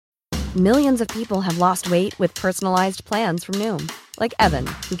Millions of people have lost weight with personalized plans from Noom. Like Evan,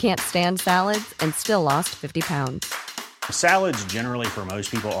 who can't stand salads and still lost 50 pounds. Salads generally for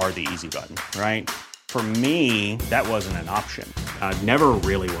most people are the easy button, right? For me, that wasn't an option. I never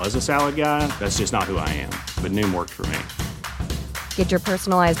really was a salad guy. That's just not who I am. But Noom worked for me. Get your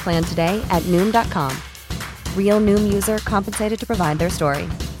personalized plan today at Noom.com. Real Noom user compensated to provide their story.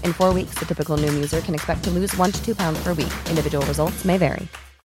 In 4 weeks, the typical Noom user can expect to lose 1 to 2 pounds per week. Individual results may vary.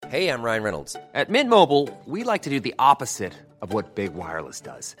 Hey, I'm Ryan Reynolds. At Mint Mobile, we like to do the opposite of what Big Wireless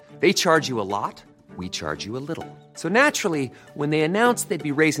does. They charge you a lot, we charge you a little. So naturally, when they announced they'd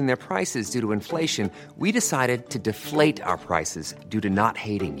be raising their prices due to inflation, we decided to deflate our prices due to not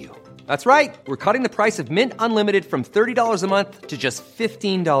hating you. That's right. We're cutting the price of Mint Unlimited from $30 a month to just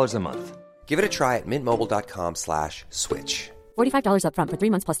 $15 a month. Give it a try at mintmobile.com/switch. $45 up front for 3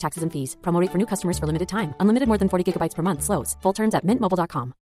 months plus taxes and fees. Promo rate for new customers for limited time. Unlimited more than 40 gigabytes per month. Slows full terms at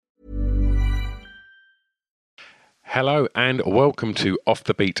mintmobile.com. Hello and welcome to Off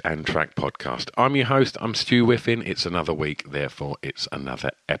the Beat and Track podcast. I'm your host, I'm Stu Whiffin. It's another week, therefore it's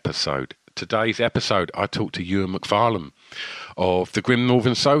another episode. Today's episode, I talked to Ewan McFarlane of the Grim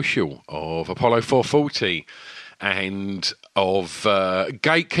Northern Social, of Apollo 440, and of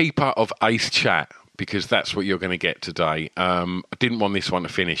Gatekeeper of Ace Chat, because that's what you're going to get today. I didn't want this one to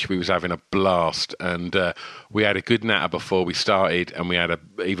finish. We was having a blast, and we had a good natter before we started, and we had a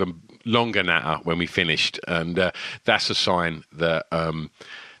even longer natter when we finished, and that's a sign that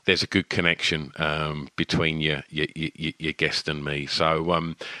there's a good connection between your guest and me.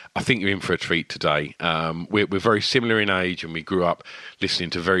 So I think you're in for a treat today. We're very similar in age, and we grew up listening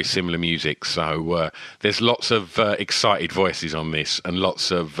to very similar music. So there's lots of excited voices on this, and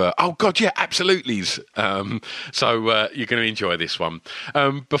lots of oh god, yeah, absolutely's. So you're going to enjoy this one.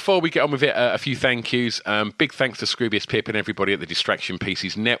 Before we get on with it, a few thank yous. Big thanks to Scroobius Pip and everybody at the Distraction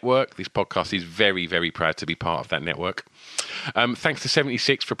Pieces Network. This podcast is very, very proud to be part of that network. Thanks to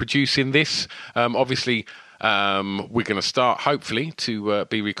 76 for producing this. Obviously, we're going to start, hopefully, to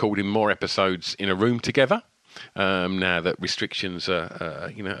be recording more episodes in a room together now that restrictions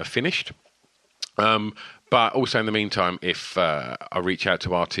are finished. But also, in the meantime, if I reach out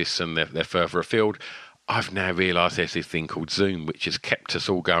to artists and they're further afield, I've now realised there's this thing called Zoom, which has kept us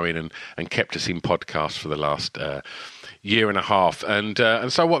all going and kept us in podcasts for the last year and a half, and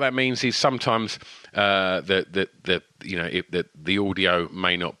so what that means is sometimes the audio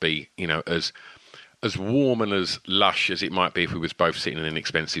may not be as warm and as lush as it might be if we was both sitting in an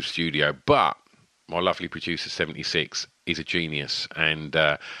expensive studio. But my lovely producer 76 is a genius, and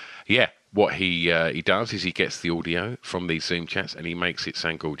what he does is he gets the audio from these Zoom chats and he makes it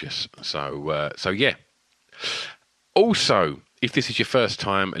sound gorgeous. So yeah. Also, if this is your first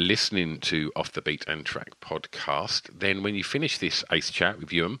time listening to Off the Beat and Track podcast, then when you finish this Ace Chat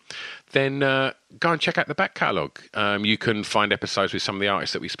with Ewan, then go and check out the back catalogue. You can find episodes with some of the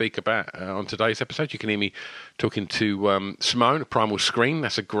artists that we speak about on today's episode. You can hear me talking to Simone of Primal Scream.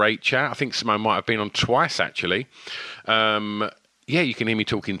 That's a great chat. I think Simone might have been on twice, actually. You can hear me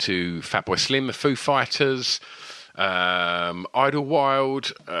talking to Fatboy Slim, the Foo Fighters,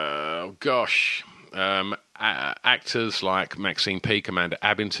 Idlewild, actors like Maxine Peake, Amanda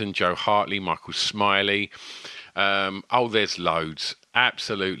Abbington, Joe Hartley, Michael Smiley. There's loads,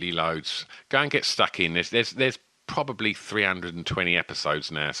 absolutely loads. Go and get stuck in. There's probably 320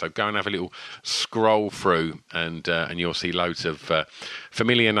 episodes now, so go and have a little scroll through, and you'll see loads of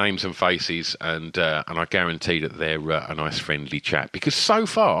familiar names and faces, and I guarantee that they're a nice friendly chat, because so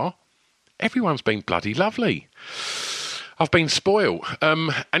far everyone's been bloody lovely. I've been spoiled.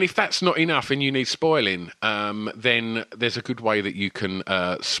 And if that's not enough and you need spoiling, then there's a good way that you can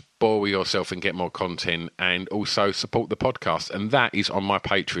spoil yourself and get more content and also support the podcast. And that is on my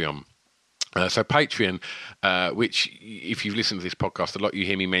Patreon. So Patreon, which if you've listened to this podcast a lot, you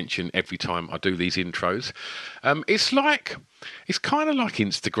hear me mention every time I do these intros. It's kind of like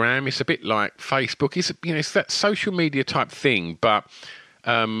Instagram. It's a bit like Facebook. It's that social media type thing, but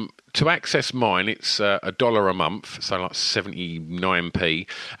to access mine, it's $1 a month, so like 79p.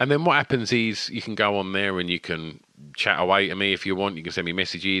 And then what happens is you can go on there and you can chat away to me if you want. You can send me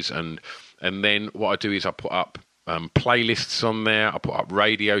messages, and then what I do is I put up playlists on there. I put up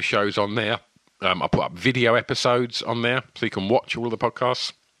radio shows on there. I put up video episodes on there, so you can watch all of the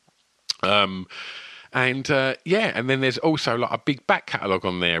podcasts. And then there's also like a big back catalogue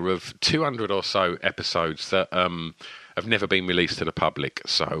on there of 200 or so episodes that have never been released to the public.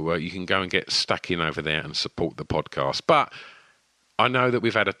 So you can go and get stuck in over there and support the podcast. But I know that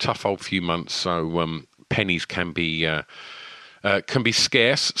we've had a tough old few months, so pennies can be can be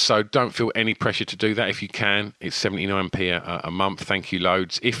scarce, so don't feel any pressure to do that if you can. It's 79p a month. Thank you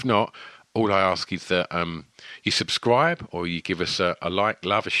loads. If not, all I ask is that you subscribe or you give us a like,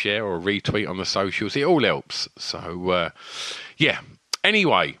 love, a share or a retweet on the socials. It all helps. So, yeah.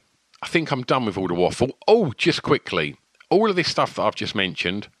 Anyway, I think I'm done with all the waffle. Oh, just quickly, all of this stuff that I've just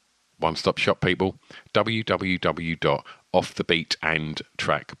mentioned, one-stop shop people,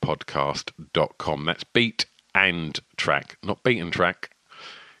 www.offthebeatandtrackpodcast.com. That's beat and track, not beat and track.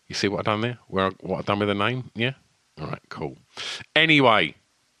 You see what I've done there? What I've done with the name? Yeah? All right, cool. Anyway,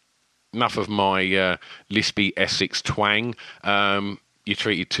 enough of my lispy Essex twang. You're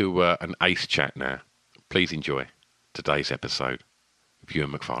treated to an ace chat now. Please enjoy today's episode of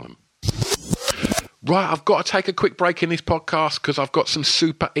Ewan McFarlane. Right, I've got to take a quick break in this podcast because I've got some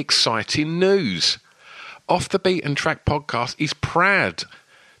super exciting news. Off the Beaten Track podcast is proud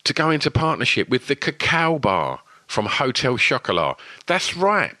to go into partnership with the Cacao Bar from Hotel Chocolat. That's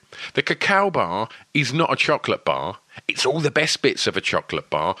right. The Cacao Bar is not a chocolate bar. It's all the best bits of a chocolate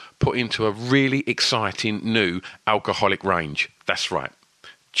bar put into a really exciting new alcoholic range. That's right.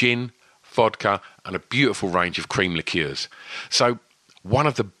 Gin, vodka, and a beautiful range of cream liqueurs. So one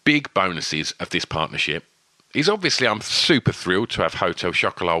of the big bonuses of this partnership is obviously I'm super thrilled to have Hotel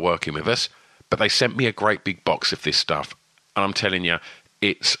Chocolat working with us, but they sent me a great big box of this stuff, and I'm telling you,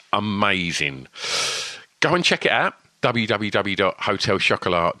 it's amazing. Go and check it out,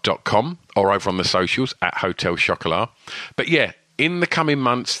 www.hotelchocolat.com or over on the socials at Hotel Chocolat. But yeah, in the coming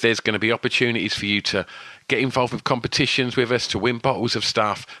months, there's going to be opportunities for you to get involved with competitions with us, to win bottles of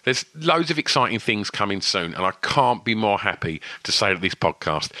stuff. There's loads of exciting things coming soon, and I can't be more happy to say that this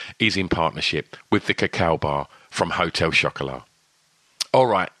podcast is in partnership with the Cacao Bar from Hotel Chocolat. All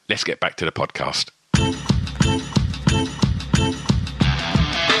right, let's get back to the podcast.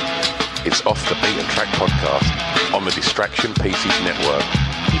 It's Off the Beaten Track podcast on the Distraction Pieces Network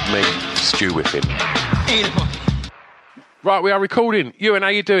with me, Stu Whiffin. Right, we are recording. Ewan, how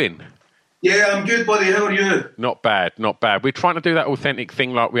you doing? Yeah, I'm good, buddy. How are you? Not bad, not bad. We're trying to do that authentic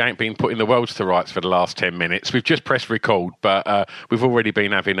thing like we ain't been putting the worlds to rights for the last 10 minutes. We've just pressed record, but we've already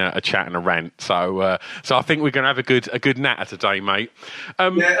been having a chat and a rant. So I think we're going to have a good natter today, mate.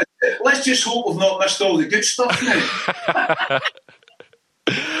 Yeah, let's just hope we've not missed all the good stuff now.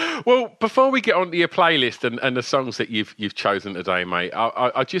 Well, before we get on to your playlist and the songs that you've chosen today, mate,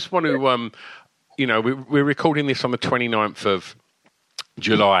 I just want to, we're recording this on the 29th of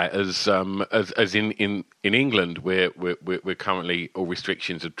July, as in England, where we're currently all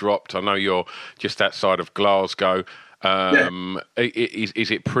restrictions have dropped. I know you're just outside of Glasgow.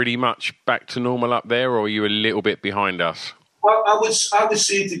 Is it pretty much back to normal up there, or are you a little bit behind us? Well, I would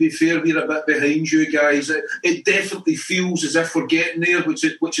say, to be fair, we're a bit behind you guys. It definitely feels as if we're getting there,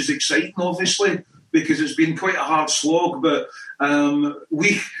 which is exciting, obviously, because it's been quite a hard slog. But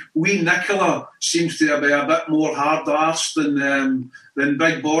we Nicola seems to be a bit more hard-arsed than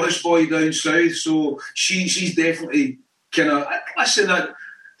Big Boris Boy down south. So she's definitely kind of listen.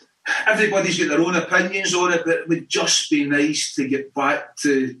 Everybody's got their own opinions on it, but it would just be nice to get back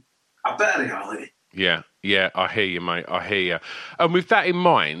to a bit of reality. Yeah, I hear you, mate. I hear you. And with that in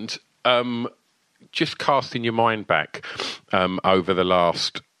mind, just casting your mind back over the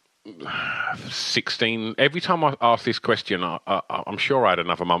last 16... Every time I ask this question, I'm sure I had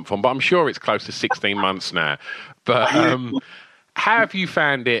another month on, but I'm sure it's close to 16 months now. But how have you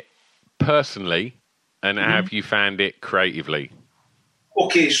found it personally, and how have you found it creatively?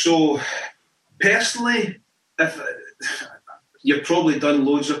 Okay, so personally, if... You've probably done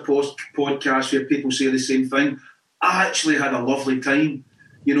loads of podcasts where people say the same thing. I actually had a lovely time.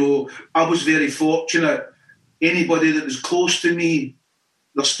 You know, I was very fortunate. Anybody that was close to me,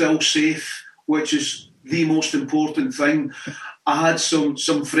 they're still safe, which is the most important thing. I had some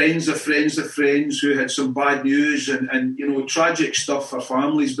friends of friends of friends who had some bad news and tragic stuff for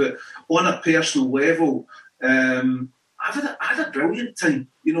families. But on a personal level, I had a brilliant time,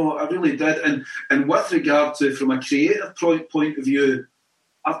 I really did. And with regard to, from a creative point of view,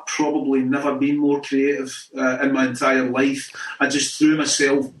 I've probably never been more creative in my entire life. I just threw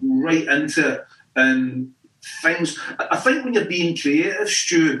myself right into it. And things, I think when you're being creative,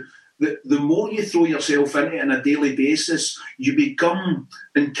 Stu, the more you throw yourself into it on a daily basis, you become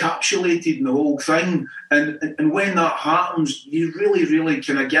encapsulated in the whole thing. And when that happens, you really, really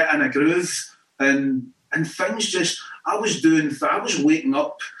kind of get in a groove. And things just... I was waking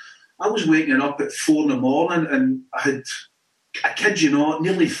up at 4 a.m. and I kid you not,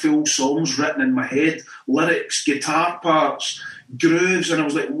 nearly full songs written in my head, lyrics, guitar parts, grooves, and I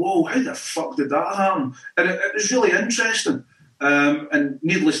was like, whoa, how the fuck did that happen? And it was really interesting. And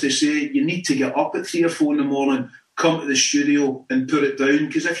needless to say, you need to get up at 3 or 4 in the morning come to the studio and put it down,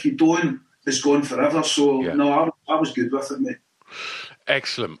 because if you don't, it's gone forever. So, no, I was good with it, mate.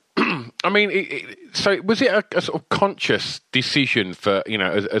 Excellent. I mean, so was it a sort of conscious decision for,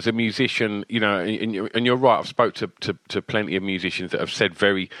 as a musician, and you're right, I've spoke to plenty of musicians that have said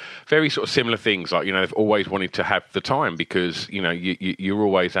very, very sort of similar things, like, they've always wanted to have the time because, you're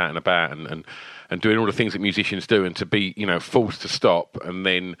always out and about and doing all the things that musicians do, and to be, forced to stop. And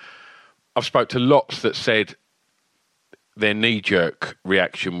then I've spoke to lots that said their knee-jerk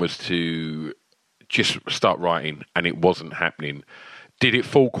reaction was to just start writing, and it wasn't happening. Did it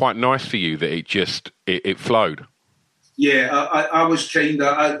fall quite nice for you that it flowed? Yeah, I was kind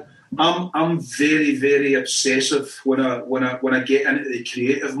of. I'm very, very obsessive when I get into the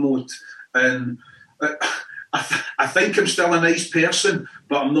creative mode, and I think I'm still a nice person,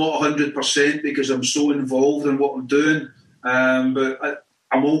 but I'm not 100% because I'm so involved in what I'm doing. But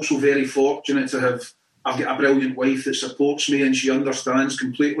I'm also very fortunate to have. I've got a brilliant wife that supports me, and she understands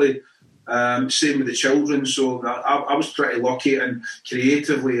completely. Same with the children, so I was pretty lucky, and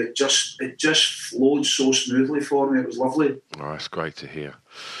creatively it just flowed so smoothly for me. It was lovely. Oh, that's great to hear.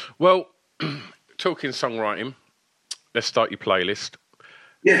 Well, talking songwriting, let's start your playlist.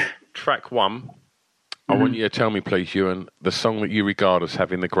 Yeah. Track 1. I want you to tell me, please, Ewan, the song that you regard as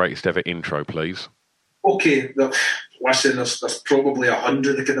having the greatest ever intro, please. Okay, listen, there's probably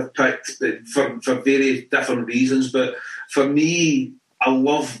 100 I could have picked for very different reasons, but for me, I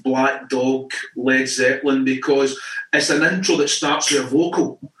love Black Dog, Led Zeppelin, because it's an intro that starts with a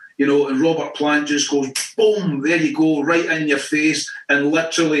vocal, and Robert Plant just goes, boom, there you go, right in your face, and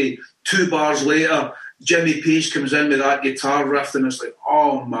literally 2 bars later, Jimmy Page comes in with that guitar riff, and it's like,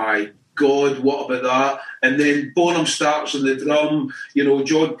 oh my God, what about that? And then Bonham starts on the drum,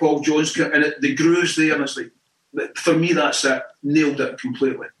 John Paul Jones, and the groove's there, and it's like, for me, that's it. Nailed it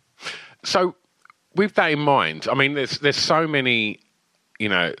completely. So, with that in mind, I mean, there's so many,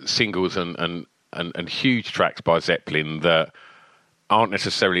 singles and huge tracks by Zeppelin that aren't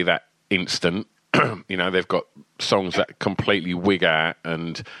necessarily that instant. They've got songs that completely wig out,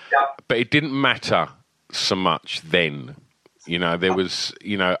 but it didn't matter so much then. There was,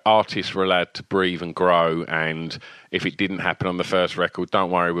 artists were allowed to breathe and grow, and if it didn't happen on the first record, don't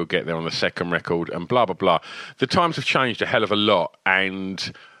worry, we'll get there on the second record, and blah, blah, blah. The times have changed a hell of a lot,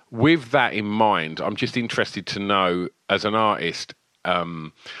 and with that in mind, I'm just interested to know, as an artist,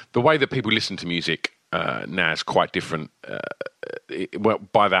 the way that people listen to music now is quite different. Well,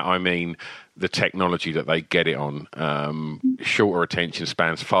 by that I mean the technology that they get it on, shorter attention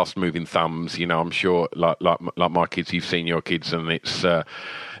spans, fast-moving thumbs. I'm sure, like my kids, you've seen your kids, and it's the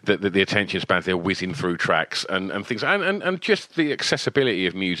attention spans, they're whizzing through tracks and things, and just the accessibility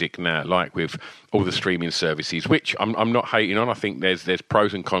of music now, like with all the streaming services, which I'm not hating on. I think there's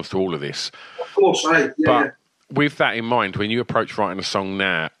pros and cons to all of this. Of course, right? Yeah. But with that in mind, when you approach writing a song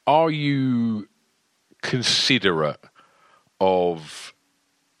now, are you considerate of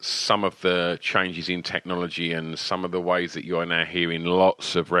some of the changes in technology and some of the ways that you are now hearing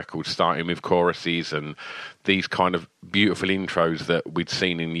lots of records starting with choruses and these kind of beautiful intros that we'd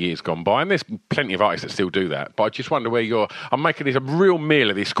seen in years gone by? And there's plenty of artists that still do that, but I just wonder where I'm making this a real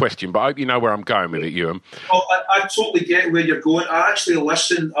meal of this question, but I hope you know where I'm going with it, Ewan. Well, I totally get where you're going. I actually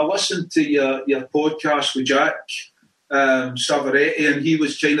listened to your podcast with Jack Savaretti, and he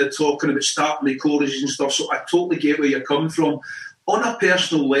was kind of talking about starting the choruses and stuff, so I totally get where you're coming from. On a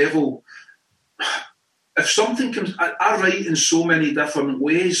personal level, if something comes, I write in so many different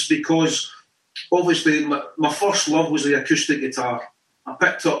ways, because obviously my first love was the acoustic guitar. I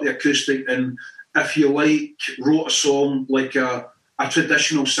picked up the acoustic and, if you like, wrote a song like a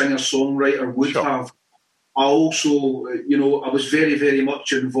traditional singer-songwriter would have. I also, I was very, very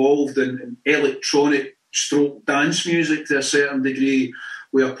much involved in electronic stroke dance music to a certain degree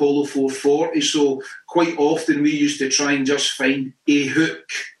with Apollo 440, so quite often we used to try and just find a hook,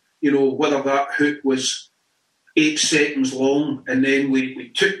 whether that hook was 8 seconds long, and then we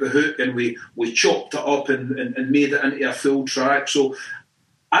took the hook and we chopped it up and made it into a full track. So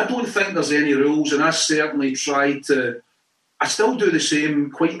I don't think there's any rules, and I certainly I still do the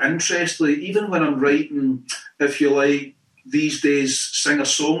same quite interestingly, even when I'm writing, if you like, these days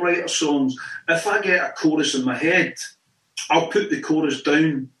singer-songwriter songs. If I get a chorus in my head, I'll put the chorus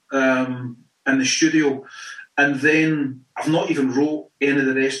down in the studio, and then I've not even wrote any of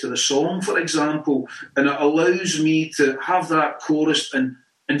the rest of the song, for example, and it allows me to have that chorus and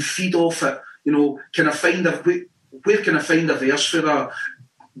feed off it. Can I find where can I find a verse for that?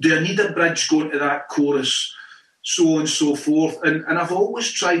 Do I need a bridge going to that chorus? So on and so forth. And I've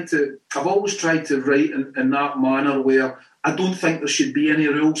always tried to write in that manner where I don't think there should be any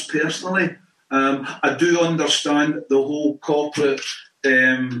rules personally. I do understand the whole corporate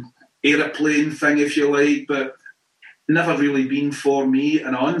aeroplane thing, if you like, but never really been for me.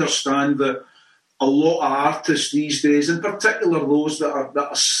 And I understand that a lot of artists these days, in particular those that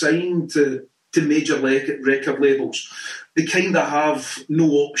are signed to major record labels, they kind of have no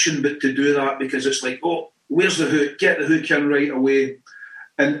option but to do that, because it's like, oh, where's the hook? Get the hook in right away.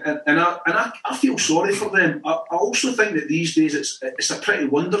 And I feel sorry for them. I also think that these days it's a pretty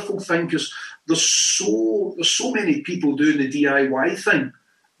wonderful thing, because there's so many people doing the DIY thing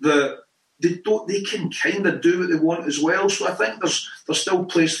that they can kind of do what they want as well. So I think there's still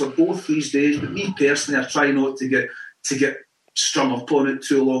place for both these days. But me personally, I try not to get strung up on it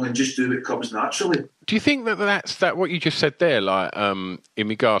too long and just do what comes naturally. Do you think that's what you just said there, like in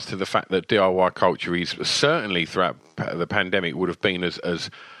regards to the fact that DIY culture is certainly throughout the pandemic would have been as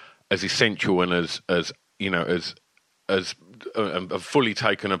essential and as fully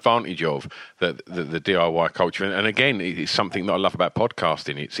taken advantage of the DIY culture, and again, it's something that I love about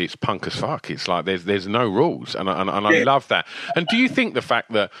podcasting. It's punk as fuck. It's like there's no rules, and I love that. And do you think the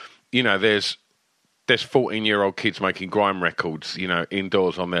fact that there's 14-year-old kids making grime records,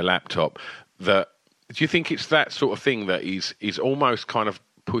 indoors on their laptop, do you think it's that sort of thing that is almost kind of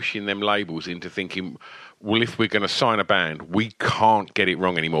pushing them labels into thinking, well, if we're going to sign a band, we can't get it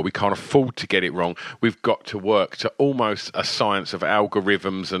wrong anymore. We can't afford to get it wrong. We've got to work to almost a science of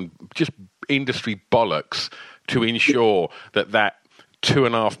algorithms and just industry bollocks to ensure that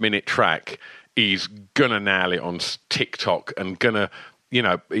 2.5-minute track is going to nail it on TikTok and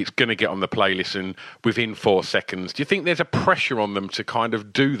it's going to get on the playlist and within 4 seconds. Do you think there's a pressure on them to kind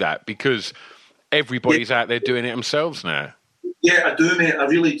of do that because everybody's out there doing it themselves now? Yeah, I do, mate. I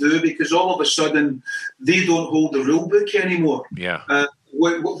really do, because all of a sudden they don't hold the rule book anymore. Yeah.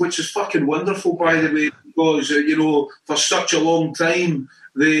 Which is fucking wonderful, by the way, because, for such a long time,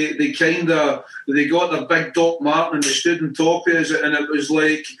 they got their big Doc Martin and they stood on top of us, and it was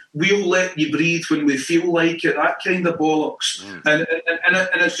like, we'll let you breathe when we feel like it, that kind of bollocks. And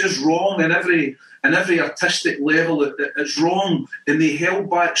it's just wrong in every artistic level. It's wrong, and they held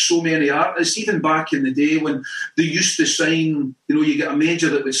back so many artists, even back in the day when they used to sign, you get a major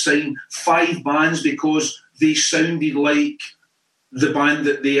that would sign 5 bands because they sounded like the band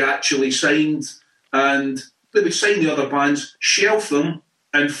that they actually signed, and they would sign the other bands, shelf them,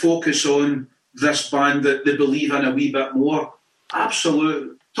 and focus on this band that they believe in a wee bit more.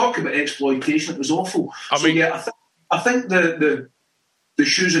 Absolute. Talk about exploitation. It was awful. I think the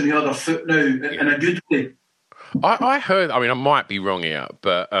shoe's on the other foot now, in a good way. I heard, I might be wrong here,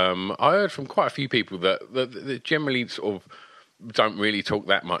 but I heard from quite a few people that generally sort of don't really talk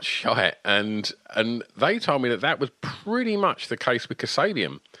that much shit, and they told me that was pretty much the case with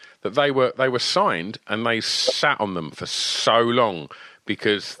Kasabian, that they were signed and they sat on them for so long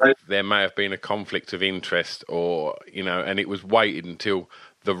because there may have been a conflict of interest, or and it was waited until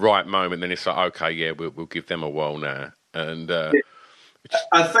the right moment. Then it's like, okay, yeah, we'll give them a whirl now, and.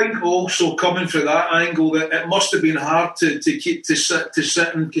 I think also coming from that angle that it must have been hard to sit in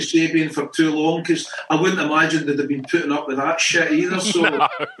Kasabian for too long, because I wouldn't imagine that they'd been putting up with that shit either. So no.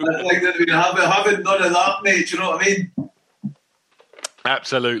 Like they'd been having none of that, mate. Do you know what I mean?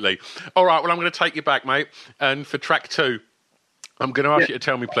 Absolutely. All right. Well, I'm going to take you back, mate. And for track 2, I'm going to ask you to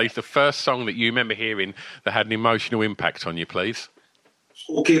tell me, please, the first song that you remember hearing that had an emotional impact on you, please.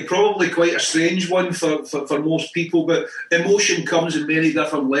 Okay, probably quite a strange one for most people, but emotion comes in many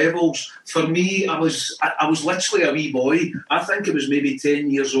different levels. For me, I was literally a wee boy. I think I was maybe 10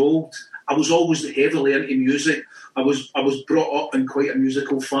 years old. I was always heavily into music. I was brought up in quite a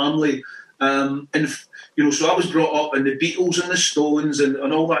musical family, so I was brought up in the Beatles and the Stones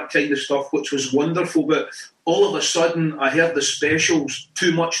and all that kind of stuff, which was wonderful. But all of a sudden, I heard the Specials,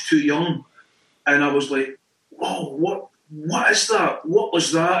 Too Much Too Young, and I was like, whoa, what is that? What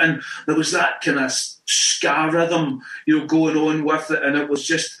was that? And there was that kind of ska rhythm, going on with it. And it was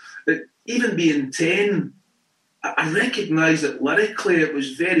just, even being 10, I recognised that lyrically it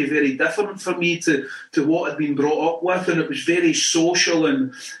was very, very different for me to what I'd been brought up with. And it was very social,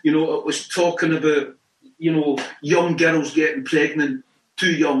 and, it was talking about, young girls getting pregnant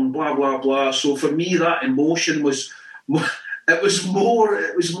too young, blah, blah, blah. So for me, that emotion was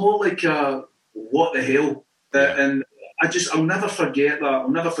more like a, what the hell? And I'll never forget that.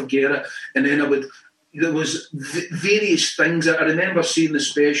 I'll never forget it. And then there was various things. I remember seeing the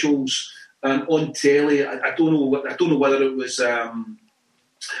Specials on telly. I don't know whether it was,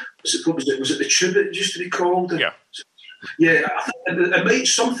 was it the Tube it used to be called? Yeah. Yeah, it might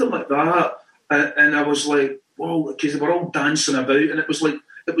something like that. And I was like, whoa, because they were all dancing about, and it was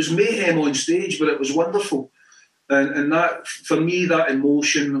mayhem on stage, but it was wonderful. And that, for me, that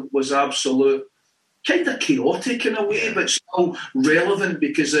emotion was absolute. kind of chaotic in a way, but still relevant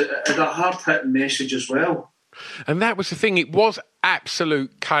because it had a hard-hitting message as well. And that was the thing. It was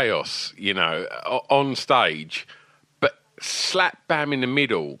absolute chaos, you know, on stage, but slap bam in the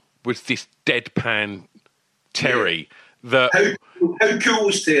middle was this deadpan Terry. How cool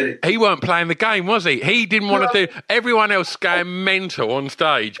was Terry? He weren't playing the game, was he? He didn't want to do... Everyone else going mental on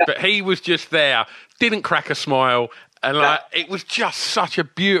stage, but he was just there, didn't crack a smile, and it was just such a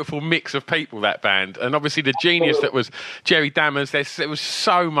beautiful mix of people, that band. And obviously the genius that was Jerry Dammers, there was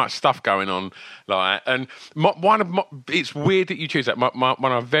so much stuff going on. And it's weird that you choose that. One of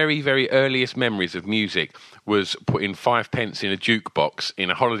my very, very earliest memories of music was putting 5 pence in a jukebox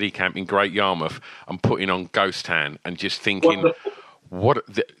in a holiday camp in Great Yarmouth and putting on Ghost Town and just thinking,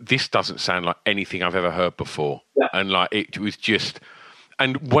 this doesn't sound like anything I've ever heard before. Yeah. And it was just...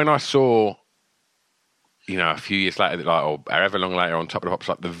 And when I saw... You know, a few years later, or however long later, on Top of the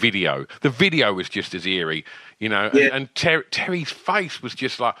Pops, the video was just as eerie, you know. Yeah. And Terry's face was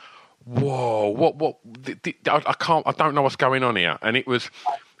just like, whoa, what? I don't know what's going on here. And it was,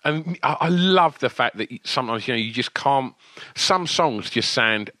 and I love the fact that sometimes, you know, you just can't. Some songs just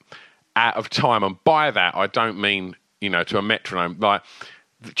sound out of time, and by that I don't mean, you know, to a metronome,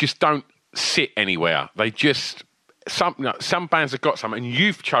 just don't sit anywhere. They just. Some bands have got some, and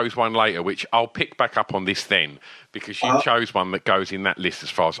you've chose one later, which I'll pick back up on this then, because you chose one that goes in that list as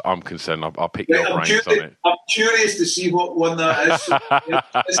far as I'm concerned. I'll pick your brains on it. I'm curious to see what one that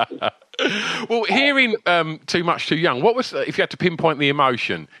is. Well, hearing Too Much Too Young, what was, if you had to pinpoint the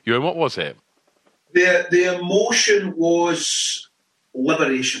emotion, Ewan, what was it? The emotion was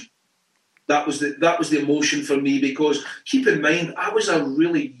liberation. That was the emotion for me, because keep in mind, I was a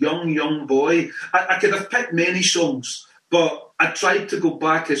really young boy. I could have picked many songs, but I tried to go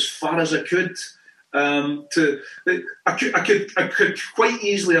back as far as I could. I could quite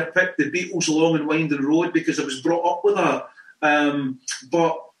easily have picked the Beatles' Long and Winding Road because I was brought up with that.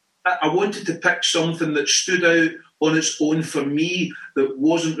 But I wanted to pick something that stood out on its own for me, that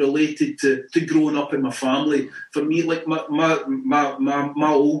wasn't related to growing up in my family. For me, like my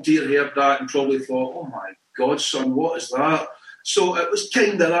old dear heard that and probably thought, oh my God, son, what is that? So it was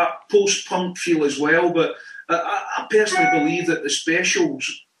kind of that post-punk feel as well. But I personally believe that the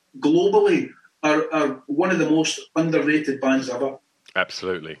Specials globally are one of the most underrated bands ever.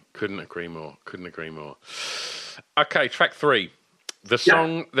 Absolutely. Couldn't agree more. Okay, track 3. The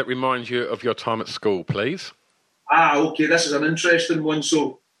song that reminds you of your time at school, please. Okay, this is an interesting one.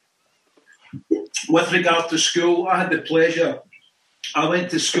 So, with regard to school, I had the pleasure. I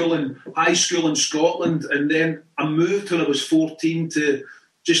went to high school in Scotland, and then I moved when I was 14 to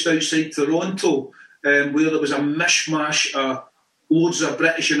just outside Toronto, where there was a mishmash of loads of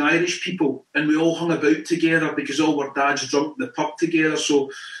British and Irish people, and we all hung about together because all our dads drunk in the pub together.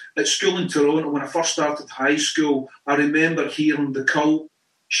 So, at school in Toronto, when I first started high school, I remember hearing the Cult,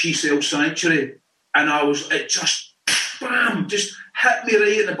 She Sells Sanctuary. And it just, bam, just hit me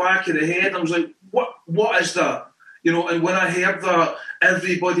right in the back of the head. I was like, what is that? You know, and when I heard that,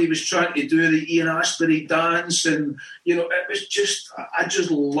 everybody was trying to do the Ian Astbury dance, and, you know, it was just, I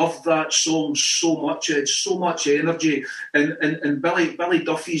just loved that song so much. It had so much energy. And Billy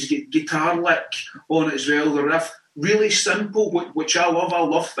Duffy's guitar lick on it as well, the riff, really simple, which I love. I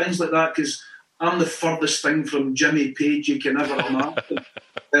love things like that, because I'm the furthest thing from Jimmy Page you can ever imagine.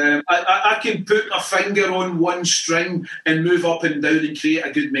 I can put my finger on one string and move up and down and create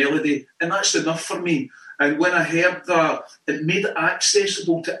a good melody, and that's enough for me. And when I heard that, it made it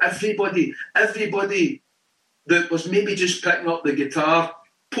accessible to everybody that was maybe just picking up the guitar,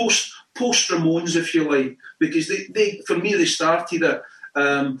 post Ramones, if you like, because they for me, they started it.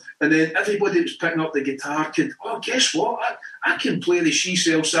 And then everybody that was picking up the guitar could, guess what? I can play the She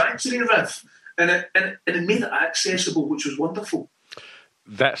Sells Sanctuary riff. And it made it accessible, which was wonderful.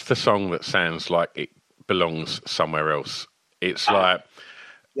 That's the song that sounds like it belongs somewhere else. It's like,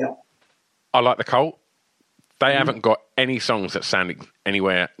 I like the Cult. They haven't got any songs that sound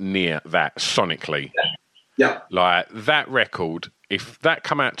anywhere near that sonically. Yeah. Like that record, if that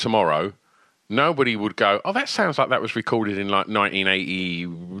come out tomorrow, nobody would go, that sounds like that was recorded in like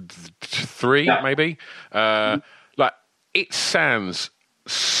 1983, maybe. Like it sounds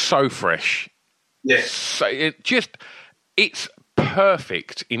so fresh. Yes. So it's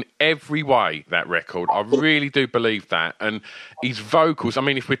perfect in every way, that record. I really do believe that. And his vocals, I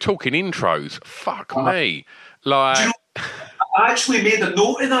mean, if we're talking intros, fuck me. Like, do you know, I actually made a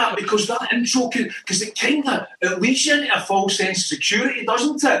note of that, because that intro because it kind of leads you into a false sense of security,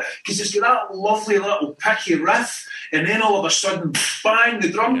 doesn't it? Because it's got that lovely little picky riff, and then all of a sudden, bang,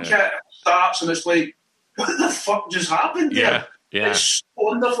 the drum kit starts, and it's like, what the fuck just happened there? Yeah. It's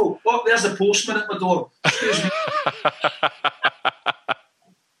wonderful. Oh, there's the postman at my door. Excuse me.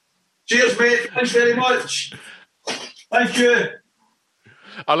 Cheers, mate. Thanks very much. Thank you.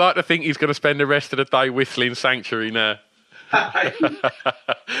 I like to think he's going to spend the rest of the day whistling Sanctuary now.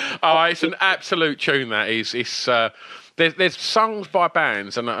 Oh, it's an absolute tune, that is. It's there's songs by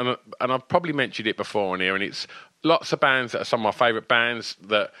bands, and I've probably mentioned it before on here, and it's lots of bands that are some of my favourite bands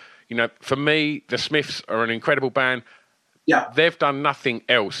that, you know, for me, the Smiths are an incredible band. Yeah. They've done nothing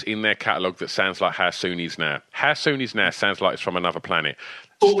else in their catalogue that sounds like How Soon Is Now. How Soon Is Now sounds like it's from another planet.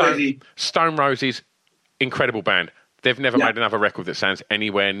 Stone Roses, incredible band. They've never made another record that sounds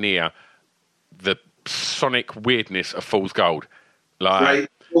anywhere near the sonic weirdness of Fool's Gold. Like, right.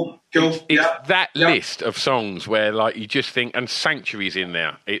 Cool. It's that list of songs where, like, you just think, and Sanctuary's in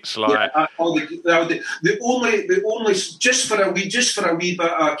there. It's like the only just for a wee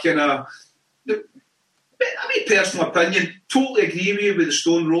bit of kind of, I mean, personal opinion, totally agree with you with the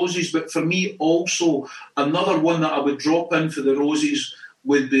Stone Roses, but for me also another one that I would drop in for the Roses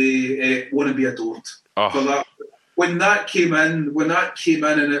would be "Wanna Be Adored." For that, when that came in, and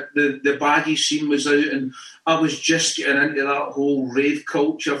the baggy scene was out, and I was just getting into that whole rave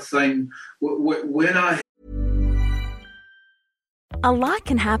culture thing. A lot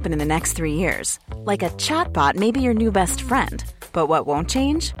can happen in the next 3 years. Like a chatbot may be your new best friend. But what won't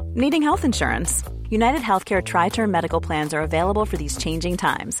change? Needing health insurance. United Healthcare Tri-Term Medical Plans are available for these changing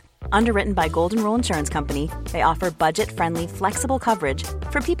times. Underwritten by Golden Rule Insurance Company, they offer budget-friendly, flexible coverage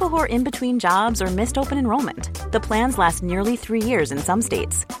for people who are in between jobs or missed open enrollment. The plans last nearly 3 years in some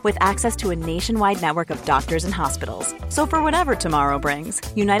states, with access to a nationwide network of doctors and hospitals. So for whatever tomorrow brings,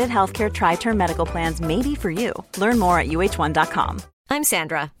 United Healthcare Tri-Term Medical Plans may be for you. Learn more at uh1.com. I'm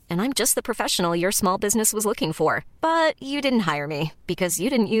Sandra, and I'm just the professional your small business was looking for. But you didn't hire me because you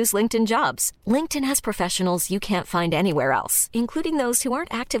didn't use LinkedIn Jobs. LinkedIn has professionals you can't find anywhere else, including those who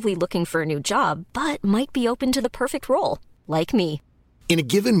aren't actively looking for a new job, but might be open to the perfect role, like me. In a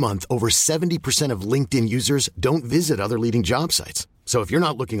given month, over 70% of LinkedIn users don't visit other leading job sites. So if you're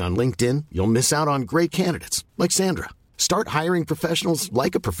not looking on LinkedIn, you'll miss out on great candidates like Sandra. Start hiring professionals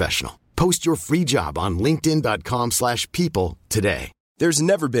like a professional. Post your free job on linkedin.com/people today. There's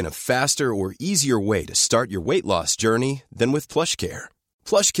never been a faster or easier way to start your weight loss journey than with PlushCare.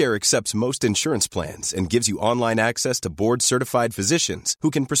 PlushCare accepts most insurance plans and gives you online access to board-certified physicians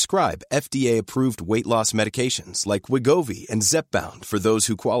who can prescribe FDA-approved weight loss medications like Wegovy and Zepbound for those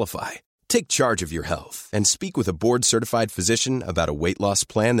who qualify. Take charge of your health and speak with a board-certified physician about a weight loss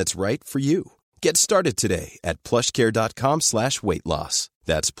plan that's right for you. Get started today at plushcare.com/weight loss.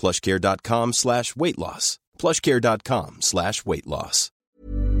 That's plushcare.com/weight loss. plushcare.com/weight loss.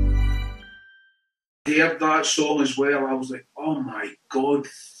 I heard that song as well. I was like, oh my God,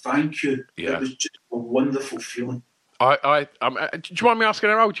 thank you. Yeah. It was just a wonderful feeling. do you mind me asking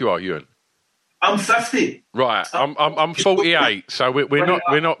how old you are, Ewan? I'm 50. Right, I'm 48, so we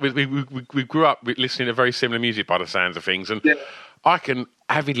grew up listening to very similar music by the sounds of things, and I can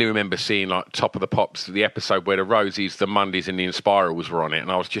avidly remember seeing, like, Top of the Pops, the episode where the Rosies, the Mondays, and the Inspirals were on it,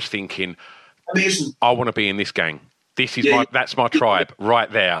 and I was just thinking, amazing. I want to be in this gang. This is that's my tribe right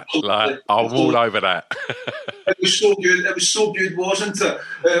there. Like, I'm all over that. It was so good. It was so good, wasn't it?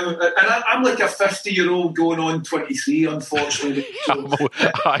 And I'm like a 50-year-old going on 23, unfortunately. So,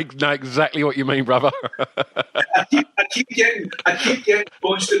 I know exactly what you mean, brother. I keep getting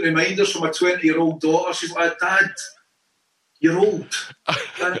constant reminders from a 20-year-old daughter. She's like, Dad, you're old.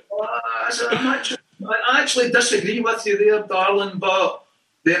 And, I actually disagree with you there, darling, but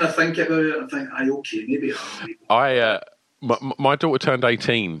then I think about it and I think, okay, maybe my daughter turned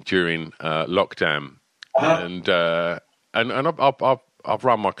 18 during lockdown, and I've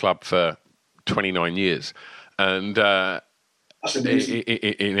run my club for 29 years, and that's amazing.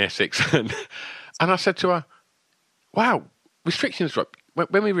 In Essex, and I said to her, "Wow, restrictions dropped.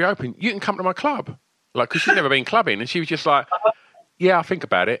 When we reopen, you can come to my club." Like, because she'd never been clubbing, and she was just like, "Yeah, I'll think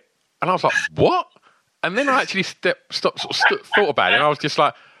about it." And I was like, "What?" And then I actually thought about it, and I was just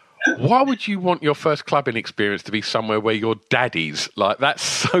like, why would you want your first clubbing experience to be somewhere where your daddy's? Like, that's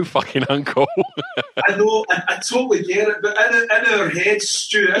so fucking uncool. I know, I totally get it, but in our heads,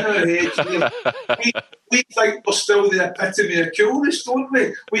 Stu, we think we're still the epitome of coolness, don't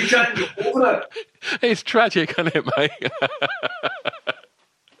we? We can't get over it. It's tragic, isn't it, mate?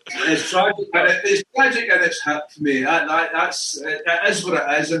 It's tragic, and it's hit for me. It is what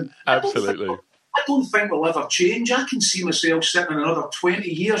it is. And absolutely. I don't think we'll ever change. I can see myself sitting in another 20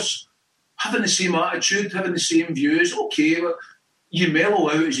 years having the same attitude, having the same views. Okay, but you mellow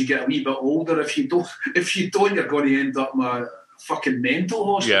out as you get a wee bit older. If you don't, you're going to end up in a fucking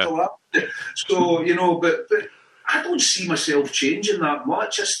mental hospital. Yeah. So, but I don't see myself changing that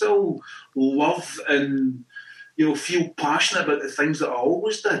much. I still love and, feel passionate about the things that I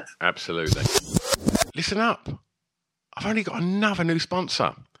always did. Absolutely. Listen up. I've only got another new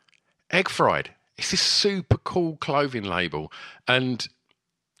sponsor. Egg Fried. It's this super cool clothing label. And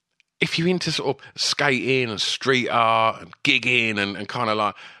if you're into sort of skating and street art and gigging and kind of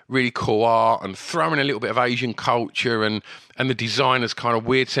like really cool art and throwing a little bit of Asian culture and the designer's kind of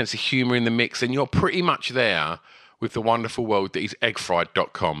weird sense of humour in the mix, then you're pretty much there with the wonderful world that is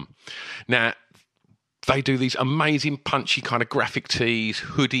eggfried.com. Now, they do these amazing punchy kind of graphic tees,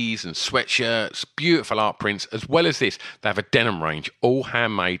 hoodies and sweatshirts, beautiful art prints. As well as this, they have a denim range, all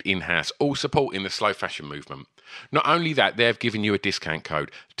handmade in-house, all supporting the slow fashion movement. Not only that, they've given you a discount code,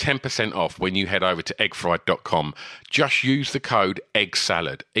 10% off when you head over to eggfried.com. Just use the code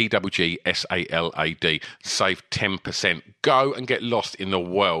EGGSALAD, EGGSALAD, save 10%. Go and get lost in the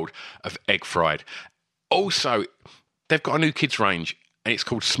world of Egg Fried. Also, they've got a new kids range, and it's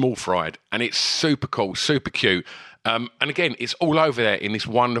called Small Fried, and it's super cool, super cute. And again, it's all over there in this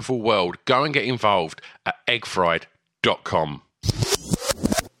wonderful world. Go and get involved at eggfried.com.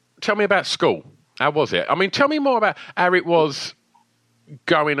 Tell me about school. How was it? I mean, tell me more about how it was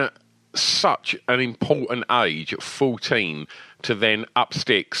going at such an important age, at 14, to then up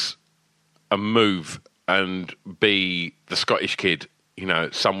sticks and move and be the Scottish kid,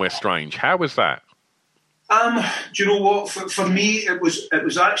 somewhere strange. How was that? Do you know what? For me, it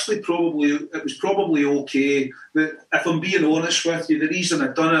was actually probably okay. But if I'm being honest with you, the reason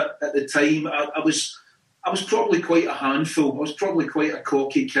I'd done it at the time, I was probably quite a handful. I was probably quite a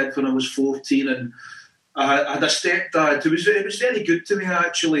cocky kid when I was 14, and I had a stepdad who was very good to me,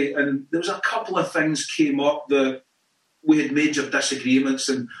 actually. And there was a couple of things came up that we had major disagreements,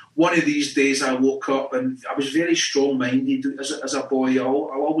 and one of these days I woke up and I was very strong-minded as a boy. I'll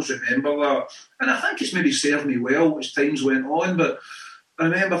always remember that. And I think it's maybe served me well as times went on, but I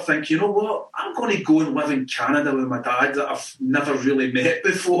remember thinking, you know what, I'm going to go and live in Canada with my dad that I've never really met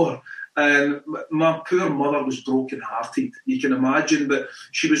before. And my poor mother was broken-hearted, you can imagine, but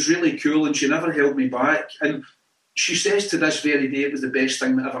she was really cool and she never held me back. And she says to this very day it was the best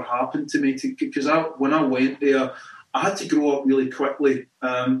thing that ever happened to me, because when I went there, I had to grow up really quickly,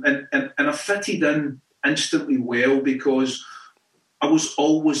 and I fitted in instantly well because I was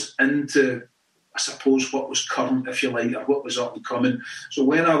always into, I suppose, what was current, if you like, or what was up and coming. So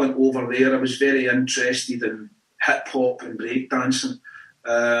when I went over there, I was very interested in hip-hop and breakdancing.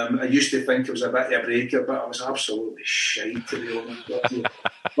 I used to think I was a bit of a breaker, but I was absolutely shite, to be honest with you.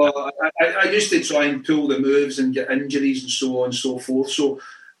 But I used to try and pull the moves and get injuries and so on and so forth. So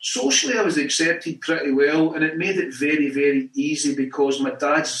socially, I was accepted pretty well, and it made it very, very easy because my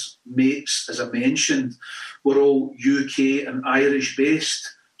dad's mates, as I mentioned, were all UK and Irish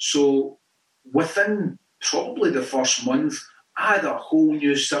based. So within probably the first month, I had a whole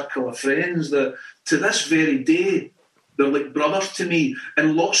new circle of friends that to this very day, they're like brothers to me,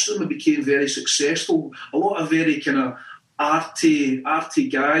 and lots of them became very successful. A lot of very kind of arty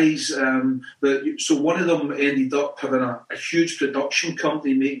guys. So one of them ended up having a huge production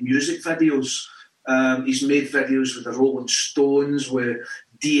company make music videos. He's made videos with the Rolling Stones, with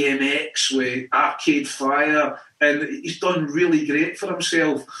DMX, with Arcade Fire, and he's done really great for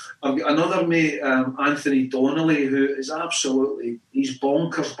himself. I've got another mate, Anthony Donnelly, who is he's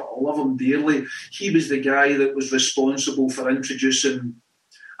bonkers, but I love him dearly. He was the guy that was responsible for introducing,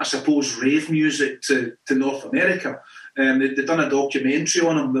 I suppose, rave music to North America. They'd done a documentary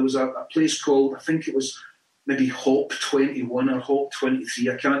on him. There was a place called, I think it was maybe Hop 21 or Hop 23.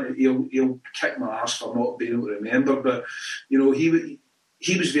 I can't. He'll kick my ass for not being able to remember. But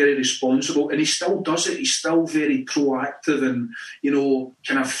he was very responsible, and he still does it. He's still very proactive and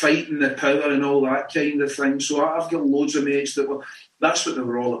kind of fighting the power and all that kind of thing. So I've got loads of mates that's what they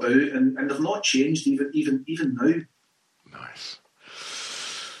were all about, and they've not changed even now. Nice.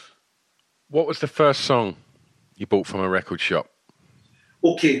 What was the first song you bought from a record shop?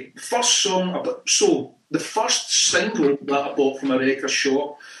 Okay, first song. So the first single that I bought from a record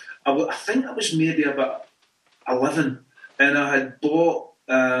shop, I think I was maybe about 11, and I had bought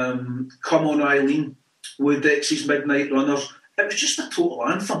Come On Eileen with Dexys Midnight Runners. It was just a total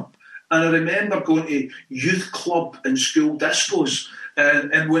anthem. And I remember going to youth club and school discos,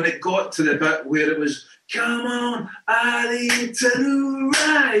 and when it got to the bit where it was, come on, Eileen, to the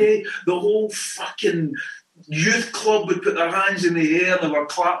right, the whole fucking youth club would put their hands in the air and they were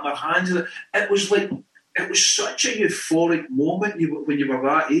clapping their hands. It was such a euphoric moment when you were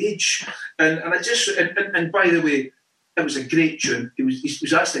that age. And by the way, it was a great tune. He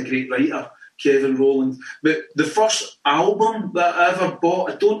was actually a great writer. Kevin Rowland. But the first album that I ever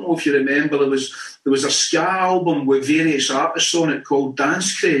bought, I don't know if you remember, there was a ska album with various artists on it called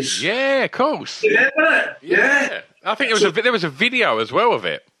Dance Craze. Yeah, of course. You remember it? Yeah. I think there was a video as well of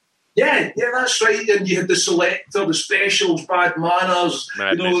it. Yeah, that's right. And you had the Selector, the Specials, Bad Manners.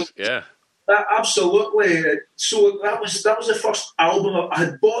 Madness, yeah. Absolutely. So that was the first album. I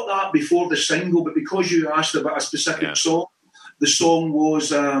had bought that before the single, but because you asked about a specific song, the song was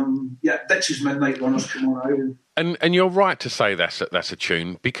Dixie's Midnight Runners. Come on, and you're right to say that's a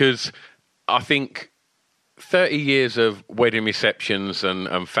tune, because I think 30 years of wedding receptions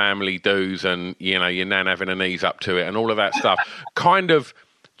and family dues and your nan having her knees up to it and all of that stuff kind of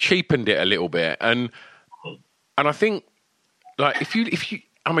cheapened it a little bit. And I think, like, if you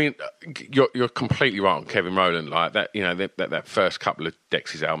I mean, you're completely right on Kevin Rowland. Like that, that first couple of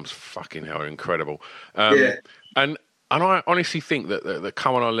Dexys albums, fucking hell, are incredible. And I honestly think that the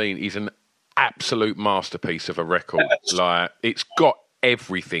Come On Eileen is an absolute masterpiece of a record. Like, it's got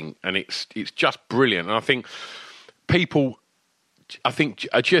everything, and it's just brilliant. And I think people,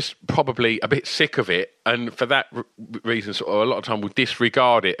 are just probably a bit sick of it, and for that reason, sort of a lot of time will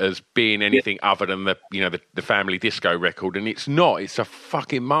disregard it as being anything other than the family disco record. And it's not. It's a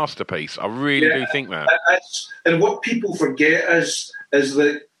fucking masterpiece. I really do think that. And what people forget is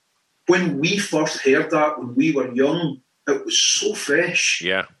that when we first heard that, when we were young, it was so fresh.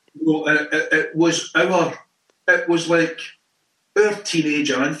 Yeah. It was like our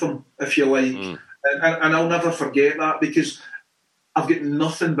teenage anthem, if you like. And I'll never forget that, because I've got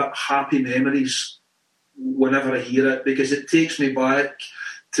nothing but happy memories whenever I hear it, because it takes me back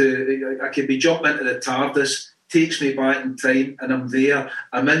to, I could be jumping into the TARDIS, takes me back in time, and I'm there.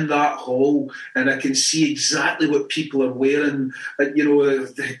 I'm in that hall, and I can see exactly what people are wearing.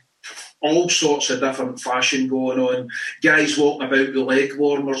 All sorts of different fashion going on. Guys walking about with leg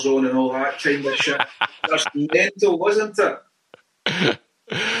warmers on and all that kind of shit. That's mental, wasn't it?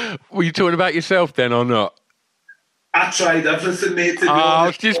 Were you talking about yourself then, or not? I tried everything, mate, to be honest. I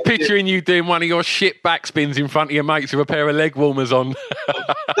was just picturing you doing one of your shit backspins in front of your mates with a pair of leg warmers on.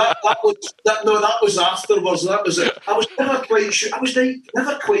 that was afterwards. That was it. I was never quite sure. I was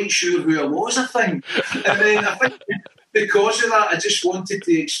never quite sure who I was, I think. And then I think because of that, I just wanted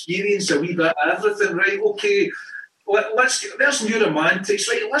to experience a wee bit of everything. Right, okay, there's New Romantics.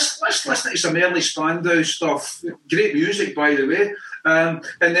 Right, let's listen to some early Spandau stuff. Great music, by the way. And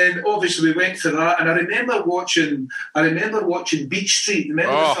then obviously we went for that, and I remember watching Beach Street.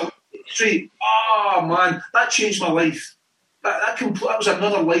 Remember the film Beach Street? Oh man, that changed my life. That was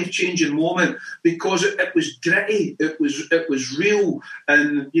another life-changing moment, because it was gritty, it was real,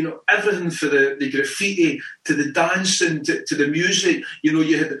 and everything, for the graffiti to the dancing to the music.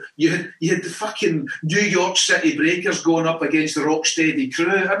 You had the fucking New York City Breakers going up against the Rocksteady Crew.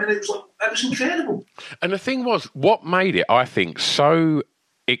 I mean, it was incredible. And the thing was, what made it, I think, so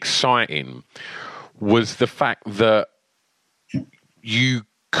exciting was the fact that you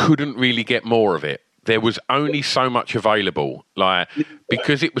couldn't really get more of it. There was only so much available, like,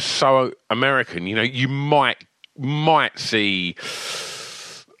 because it was so American. You might see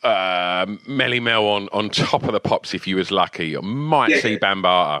Melly Mel on Top of the Pops if you was lucky, or might see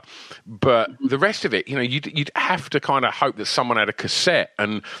Bambaataa, but the rest of it, you'd have to kind of hope that someone had a cassette.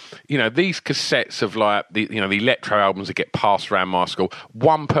 And these cassettes of like the electro albums that get passed around my school,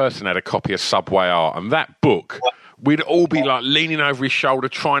 one person had a copy of Subway Art, and that book. We'd all be like leaning over his shoulder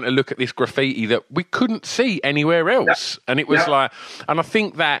trying to look at this graffiti that we couldn't see anywhere else. And it was like, and I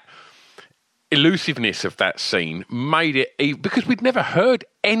think that elusiveness of that scene made it, because we'd never heard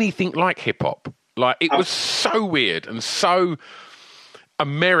anything like hip hop. Like, it was so weird and so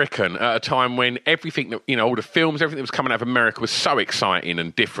American at a time when everything that, all the films, everything that was coming out of America was so exciting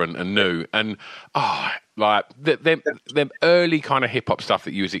and different and new. And, like them early kind of hip hop stuff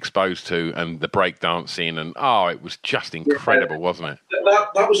that you was exposed to, and the breakdancing, and it was just incredible, wasn't it?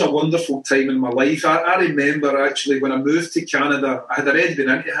 That was a wonderful time in my life. I remember actually when I moved to Canada, I had already been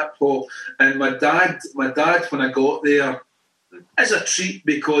into hip hop, and my dad when I got there, as a treat,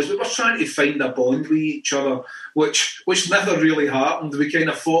 because we were trying to find a bond with each other, which never really happened. We kind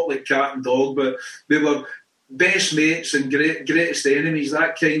of fought like cat and dog, but we were best mates and greatest enemies,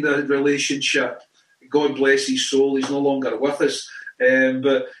 that kind of relationship. God bless his soul, he's no longer with us.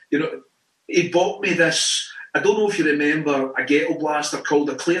 But, he bought me this, I don't know if you remember, a ghetto blaster called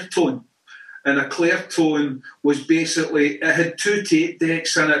a Clairtone. And a Clairtone was basically, it had two tape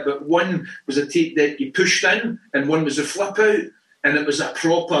decks in it, but one was a tape deck you pushed in, and one was a flip out, and it was a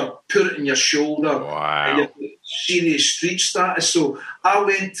proper put it in your shoulder. Wow. And serious street status. So I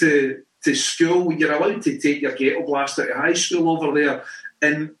went to school. You're allowed to take your ghetto blaster to high school over there,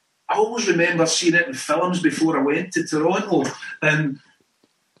 and I always remember seeing it in films before I went to Toronto, and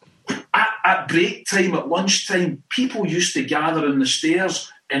at break time, at lunchtime, people used to gather in the stairs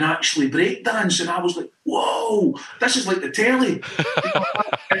and actually break dance, and I was like, whoa, this is like the telly.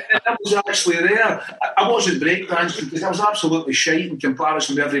 And I was actually there. I wasn't break dancing because I was absolutely shite in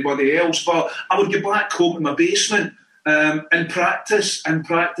comparison to everybody else, but I would get back home in my basement and practice and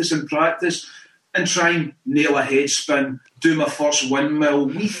try and nail a head spin, do my first windmill,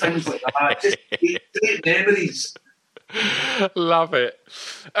 wee things like that. Just great memories. Love it.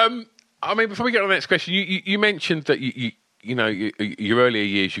 I mean, before we get on the next question, you mentioned that you know, your earlier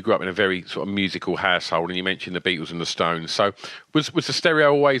years, you grew up in a very sort of musical household, and you mentioned the Beatles and the Stones. So was the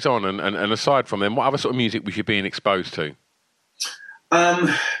stereo always on? And aside from them, what other sort of music was you being exposed to?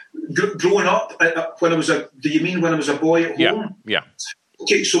 Growing up, when I was do you mean when I was a boy at home? Yeah.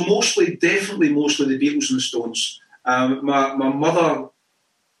 Okay, so definitely mostly the Beatles and the Stones. My mother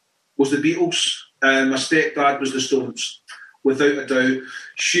was the Beatles, and my stepdad was the Stones, without a doubt.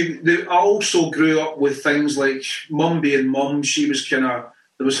 I also grew up with things like Mum being Mum. She was kind of,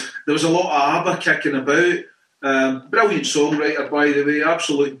 there was a lot of ABBA kicking about. Brilliant songwriter, by the way,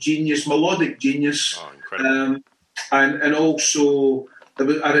 absolute genius, melodic genius. Oh, incredible. And also,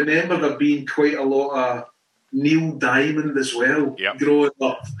 I remember there being quite a lot of Neil Diamond as well, growing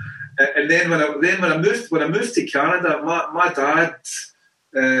up. And then when I moved to Canada, my dad,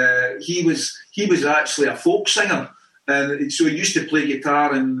 he was actually a folk singer. And so he used to play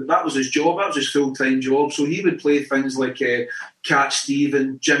guitar, and that was his job. That was his full-time job. So he would play things like Cat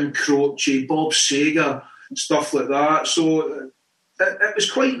Stevens, Jim Croce, Bob Seger, stuff like that. So it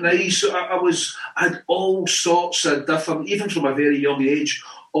was quite nice. I had all sorts of different, even from a very young age,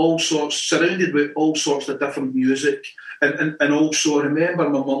 surrounded with all sorts of different music. And also I remember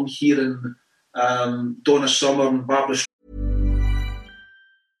my mum hearing Donna Summer and Barbara.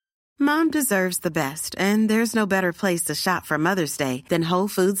 Mom deserves the best, and there's no better place to shop for Mother's Day than Whole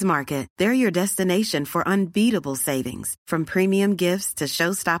Foods Market. They're your destination for unbeatable savings, from premium gifts to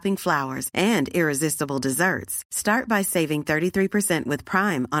show-stopping flowers and irresistible desserts. Start by saving 33% with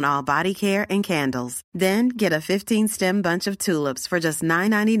Prime on all body care and candles. Then get a 15-stem bunch of tulips for just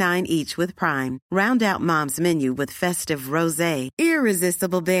 $9.99 each with Prime. Round out Mom's menu with festive rosé,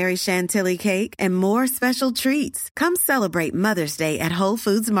 irresistible berry chantilly cake, and more special treats. Come celebrate Mother's Day at Whole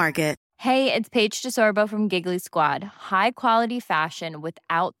Foods Market. Hey, it's Paige DeSorbo from Giggly Squad. High quality fashion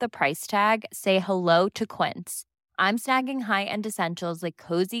without the price tag. Say hello to Quince. I'm snagging high-end essentials like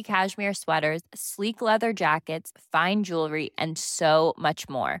cozy cashmere sweaters, sleek leather jackets, fine jewelry, and so much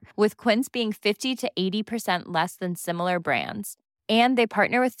more. With Quince being 50 to 80% less than similar brands. And they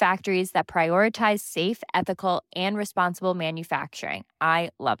partner with factories that prioritize safe, ethical, and responsible manufacturing. I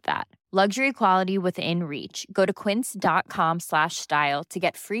love that. Luxury quality within reach. Go to quince.com/style to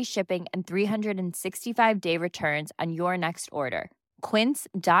get free shipping and 365-day returns on your next order.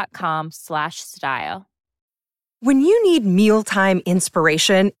 Quince.com/style. When you need mealtime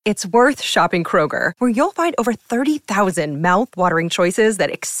inspiration, it's worth shopping Kroger, where you'll find over 30,000 mouth-watering choices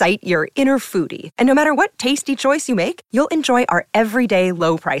that excite your inner foodie. And no matter what tasty choice you make, you'll enjoy our everyday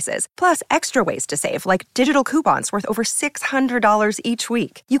low prices, plus extra ways to save, like digital coupons worth over $600 each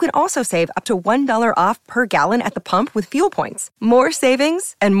week. You can also save up to $1 off per gallon at the pump with fuel points. More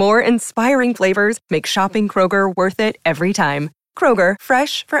savings and more inspiring flavors make shopping Kroger worth it every time. Kroger,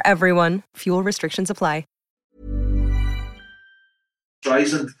 fresh for everyone. Fuel restrictions apply.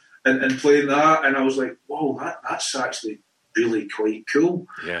 Streisand and playing that, and I was like, whoa, that's actually really quite cool.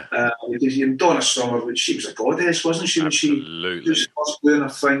 Yeah. Because Donna Summer, which she was a goddess, wasn't she? Absolutely. When she was first doing her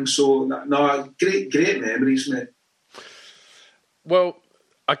thing. So, no, great memories, mate. Well,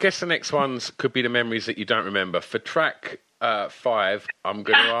 I guess the next ones could be the memories that you don't remember. For track 5, I'm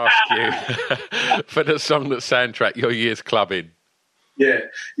going to ask you for the song that soundtrack your year's clubbing. Yeah.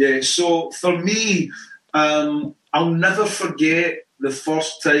 So for me, I'll never forget the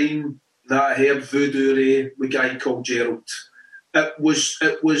first time that I heard Voodoo Ray with a guy called Gerald. It was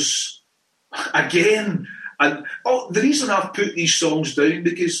again, and the reason I've put these songs down,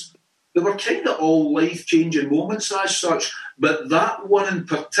 because they were kind of all life-changing moments as such, but that one in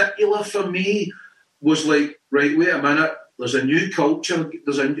particular for me was like, right, wait a minute, there's a new culture,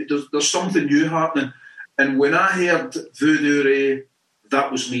 there's something new happening. And when I heard Voodoo Ray,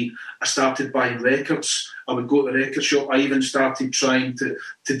 that was me. I started buying records. I would go to the record shop. I even started trying to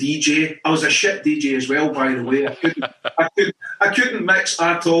DJ. I was a shit DJ as well, by the way. I couldn't mix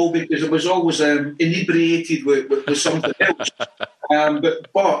at all because I was always inebriated with something else.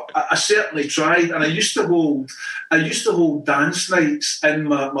 But I certainly tried, and I used to hold dance nights in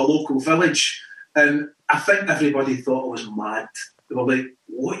my local village, and I think everybody thought I was mad. They were like,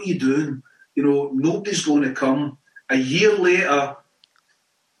 what are you doing? You know, nobody's going to come. A year later,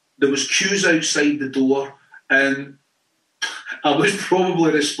 there was queues outside the door, and I was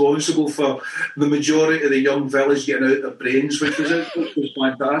probably responsible for the majority of the young fellas getting out their brains, which was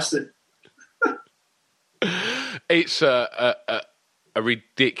fantastic. It's a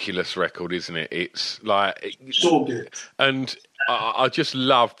ridiculous record, isn't it? It's like so good. And I just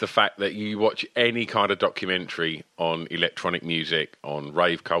love the fact that you watch any kind of documentary on electronic music, on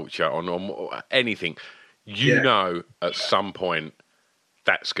rave culture, on anything, you know at some point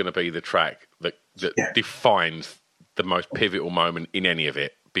that's going to be the track that defines the most pivotal moment in any of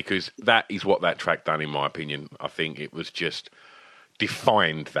it, because that is what that track done, in my opinion. I think it was just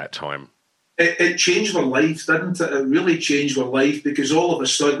defined that time. It changed my life, didn't it? It really changed my life, because all of a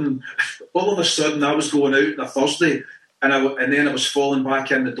sudden I was going out on a Thursday, and then I was falling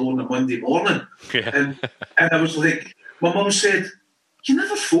back in the door on a Monday morning. Yeah. And I was like, my mum said, you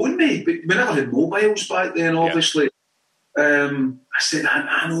never phoned me. But we never had mobiles back then, obviously. I said,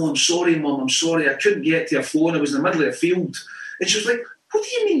 I know, I'm sorry, Mum, I'm sorry. I couldn't get to your phone. I was in the middle of a field. And she was like, what do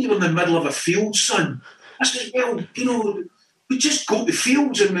you mean you were in the middle of a field, son? I said, well, you know, we just go to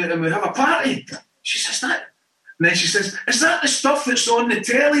fields and we have a party. She says, that. And then she says, is that the stuff that's on the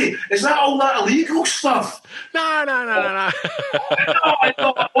telly? Is that all that illegal stuff? No. No,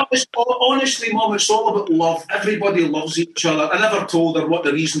 honestly, Mum, it's all about love. Everybody loves each other. I never told her what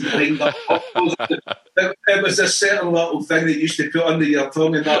the reason behind that was. It was a certain little thing that used to put under your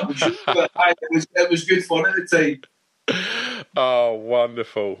tongue, and that was, it was good fun at the time. Oh,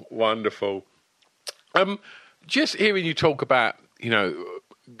 wonderful, wonderful. Just hearing you talk about,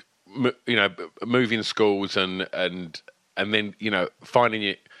 moving schools and then, finding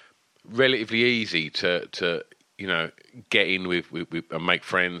it relatively easy to get in with and make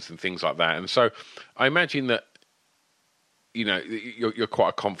friends and things like that. And so I imagine that, you're quite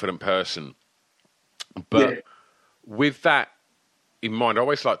a confident person. But with that in mind, I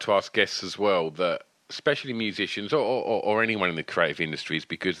always like to ask guests as well that, especially musicians or anyone in the creative industries,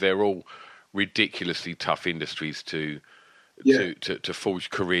 because they're all ridiculously tough industries to forge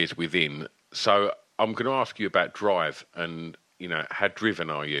careers within. So I'm going to ask you about drive and, how driven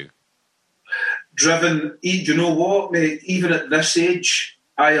are you? Driven, you know what, mate? Even at this age,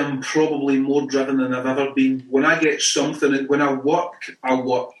 I am probably more driven than I've ever been. When I get something, and when I work, I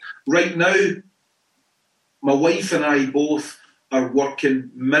work. Right now, my wife and I both are working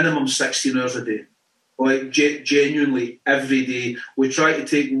minimum 16 hours a day. Like, genuinely, every day. We try to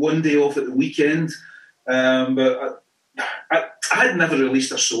take one day off at the weekend, but I had never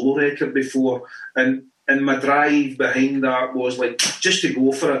released a solo record before, and my drive behind that was like just to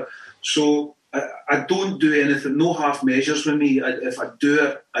go for it. So I don't do anything, no half measures with me. If I do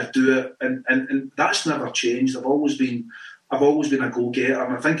it, I do it, and that's never changed. I've always been a go-getter,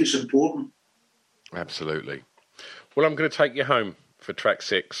 and I think it's important. Absolutely. Well, I'm going to take you home for track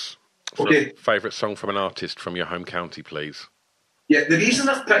 6. Okay. Favourite song from an artist from your home county, please. Yeah, the reason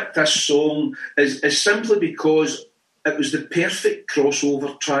I've picked this song is simply because it was the perfect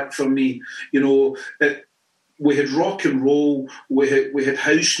crossover track for me. We had rock and roll, we had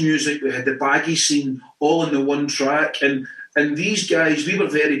house music, we had the baggy scene, all in the one track, and these guys, we were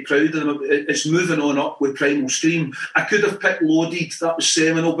very proud of them. It's moving on up with Primal Scream. I could have picked Loaded, that was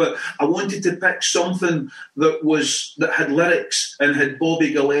seminal, but I wanted to pick something that had lyrics and had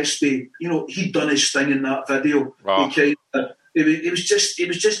Bobby Gillespie. He'd done his thing in that video. Wow. He was just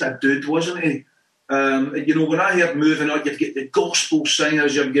a dude, wasn't he? When I heard Moving On, you've got the gospel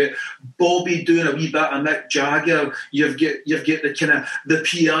singers, you've got Bobby doing a wee bit of Mick Jagger, you've got the kind of the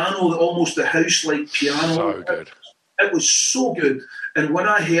piano, almost the house-like piano. So good. It was so good. And when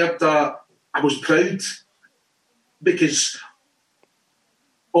I heard that, I was proud, because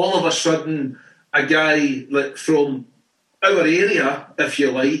all of a sudden, a guy like from our area, if you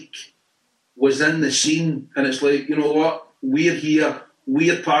like, was in the scene, and it's like, you know what, we're here,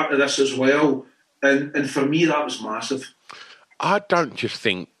 we're part of this as well. And for me, that was massive. I don't just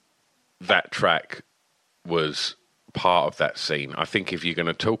think that track was part of that scene. I think if you're going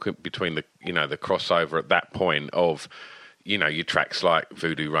to talk between the crossover at that point of, your tracks like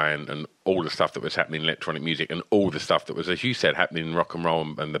Voodoo Ray and all the stuff that was happening in electronic music and all the stuff that was, as you said, happening in rock and roll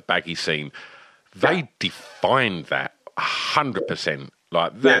and the baggy scene, they defined that 100%.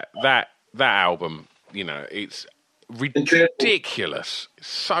 Like that album, it's ridiculous. It's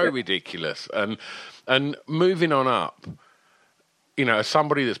so ridiculous. And moving on up, as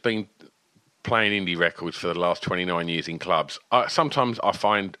somebody that's been playing indie records for the last 29 years in clubs, sometimes I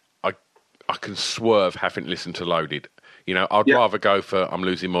find I can swerve having to listen to Loaded. I'd rather go for I'm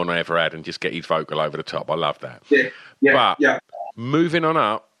Losing More Than I Ever Had and just get his vocal over the top. I love that. Moving On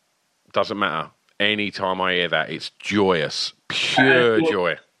Up doesn't matter. Any time I hear that, it's joyous, pure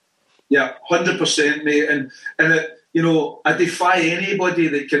joy. Yeah, 100%, mate. And I defy anybody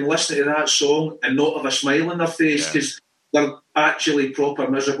that can listen to that song and not have a smile on their face, because they're actually proper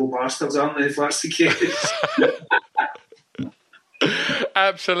miserable bastards, aren't they, if that's the case?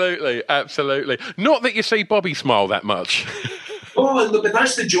 Absolutely. Not that you see Bobby smile that much. Oh, but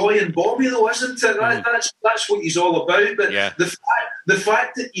that's the joy in Bobby, though, isn't it? That's what he's all about. But the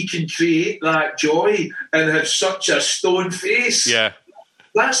fact that you can create that joy and have such a stone face,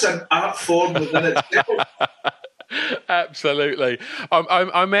 that's an art form within itself. Absolutely.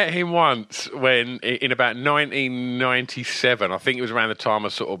 I met him once when, in about 1997, I think it was around the time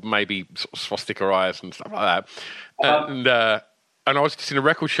of sort of maybe sort of Swastika Eyes and stuff like that. And I was just in a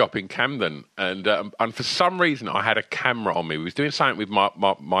record shop in Camden, and for some reason I had a camera on me. We was doing something with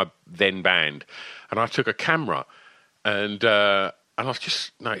my then band, and I took a camera, and I was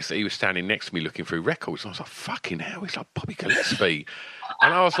just noticed that he was standing next to me looking through records, and I was like, fucking hell, he's like Bobby Gillespie.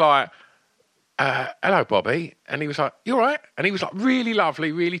 And I was like, hello, Bobby. And he was like, you all right? And he was like really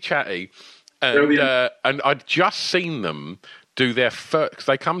lovely, really chatty. And I'd just seen them do their first, because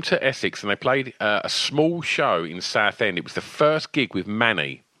they come to Essex and they played a small show in Southend. It was the first gig with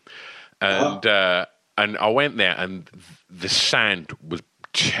Manny. And I went there, and the sound was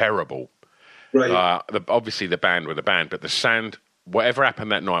terrible. Right. Obviously the band were the band, but the sound, whatever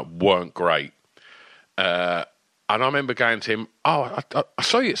happened that night, weren't great. And I remember going to him, I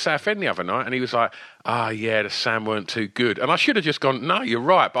saw you at Southend the other night, and he was like, yeah, the sound weren't too good. And I should have just gone, no, you're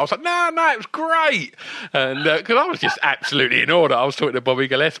right. But I was like, no, it was great. And because I was just absolutely in order. I was talking to Bobby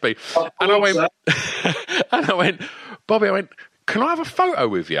Gillespie. And I went, Bobby, can I have a photo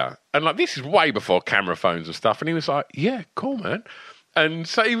with you? And like, this is way before camera phones and stuff. And he was like, yeah, cool, man. And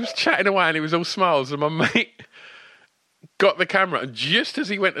so he was chatting away, and he was all smiles. And my mate got the camera, and just as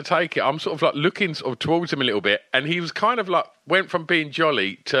he went to take it, I'm sort of like looking sort of towards him a little bit, and he was kind of like, went from being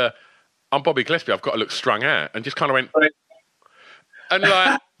jolly to, I'm Bobby Gillespie, I've got to look strung out, and just kind of went, and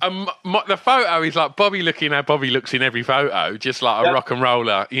like, the photo is like Bobby looking how Bobby looks in every photo, just like a rock and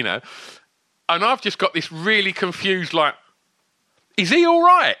roller, and I've just got this really confused, like, is he all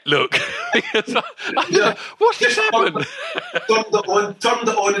right? Look. What's just happened? Turned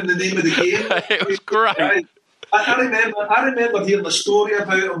it on in the name of the game. It was great. I remember hearing the story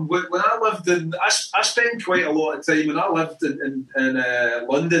about him when I lived in. I spent quite a lot of time when I lived in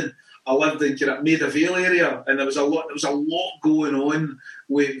London. I lived in kind of Maida Vale area, and there was a lot going on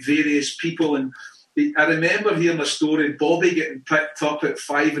with various people. And I remember hearing the story: Bobby getting picked up at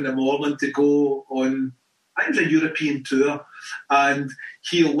 5 a.m. to go on, I think it was a European tour, and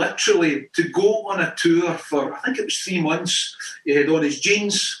he literally, to go on a tour for, I think it was 3 months, he had on his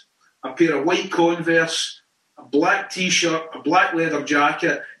jeans, a pair of white Converse, a black T-shirt, a black leather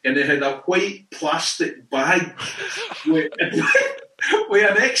jacket, and he had a white plastic bag with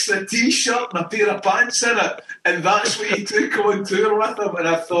an extra T-shirt and a pair of pants in it, and that's what he took on tour with him. And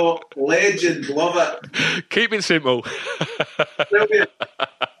I thought, legend, love it. Keep it simple. Brilliant.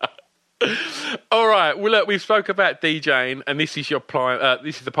 All right. Well, look, we've spoke about DJing, and this is your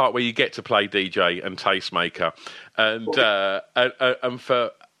this is the part where you get to play DJ and tastemaker, and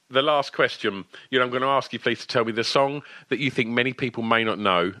for the last question, I'm going to ask you, please, to tell me the song that you think many people may not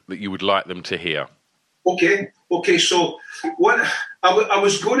know that you would like them to hear. Okay. So what I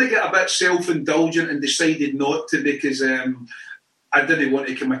was going to get a bit self-indulgent and decided not to, because I didn't want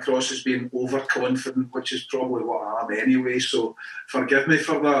to come across as being overconfident, which is probably what I am anyway, so forgive me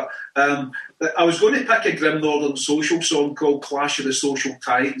for that. I was going to pick a Grim Northern Social song called Clash of the Social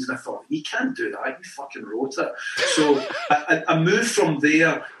Titans, and I thought, you can't do that, you fucking wrote it. So I moved from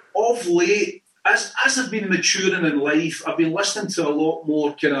there. Of late, as I've been maturing in life, I've been listening to a lot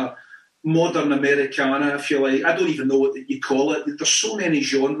more kind of modern Americana, if you like. I don't even know what you call it. There's so many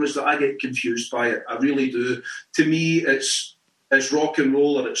genres that I get confused by it. I really do. To me, it's rock and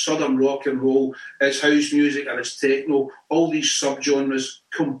roll, or it's southern rock and roll, it's house music, and it's techno. All these subgenres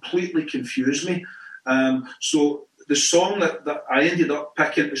completely confuse me. So the song that I ended up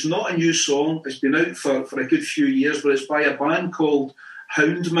picking is not a new song. It's been out for a good few years, but it's by a band called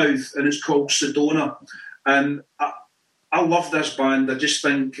Houndmouth, and it's called Sedona. And I love this band. I just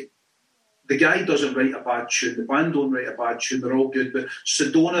think the guy doesn't write a bad tune. The band don't write a bad tune. They're all good. But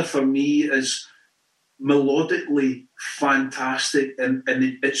Sedona, for me, is melodically fantastic, and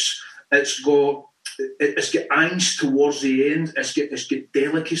it's got angst towards the end. It's got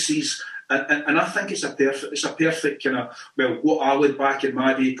delicacies, And I think it's a perfect kind of, well, what I would back in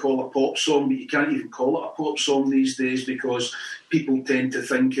my day call a pop song, but you can't even call it a pop song these days because people tend to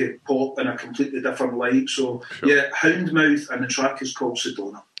think of pop in a completely different light. So, yeah, Houndmouth, and the track is called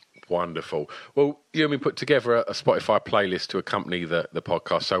Sedona. Wonderful. Well, we put together a Spotify playlist to accompany the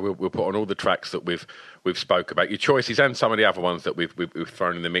podcast, so we'll put on all the tracks that we've spoke about, your choices, and some of the other ones that we've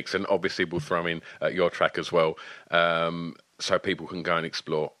thrown in the mix, and obviously we'll throw in your track as well, so people can go and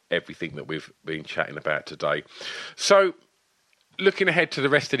explore everything that we've been chatting about today. So, looking ahead to the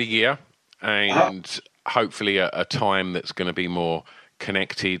rest of the year, and hopefully a time that's going to be more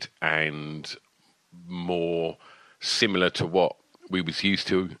connected and more similar to what we was used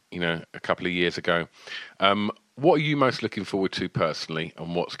to, a couple of years ago. What are you most looking forward to personally,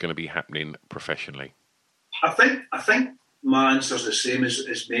 and what's going to be happening professionally? I think my answer's the same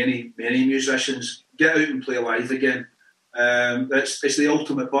as many musicians. Get out and play live again. It's the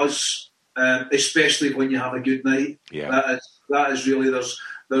ultimate buzz, especially when you have a good night. Yeah. That is really,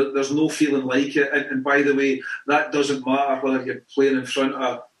 there's no feeling like it. And by the way, that doesn't matter whether you're playing in front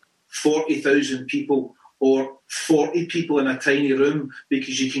of 40,000 people or 40 people in a tiny room,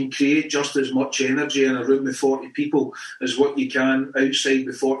 because you can create just as much energy in a room with 40 people as what you can outside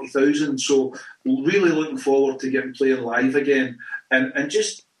with 40,000. So really looking forward to getting playing live again, and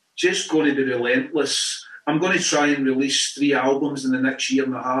just going to be relentless. I'm going to try and release 3 albums in the next year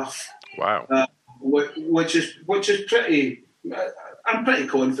and a half. Wow. Which is pretty. I'm pretty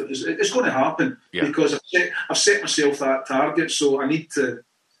confident it's going to happen, because I've set myself that target. So I need to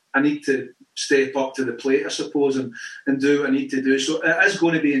step up to the plate, I suppose, and do what I need to do. So it is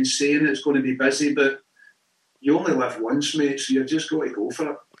going to be insane. It's going to be busy, but you only live once, mate, so you've just got to go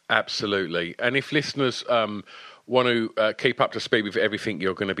for it. Absolutely. And if listeners want to keep up to speed with everything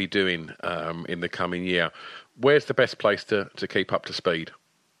you're going to be doing in the coming year, where's the best place to keep up to speed?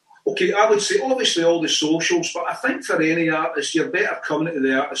 Okay, I would say obviously all the socials, but I think for any artist, you're better coming to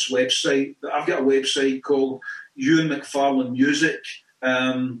the artist's website. I've got a website called Ewan McFarlane Music.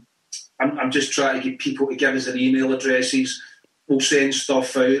 I'm just trying to get people to give us their email addresses. We'll send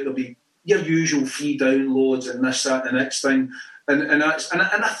stuff out. There'll be your usual free downloads and this, that, and the next thing. And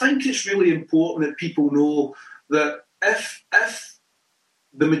I think it's really important that people know that if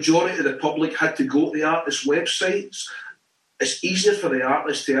the majority of the public had to go to the artist's websites, it's easier for the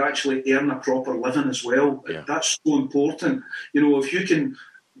artist to actually earn a proper living as well. Yeah. That's so important. If you can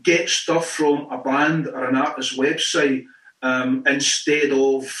get stuff from a band or an artist's website instead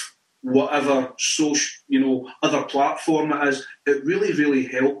of whatever social, other platform it is, it really, really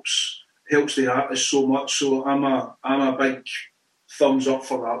helps the artist so much. So I'm a big thumbs up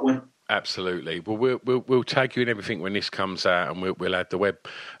for that one. Absolutely. Well, we'll tag you in everything when this comes out, and we'll add the web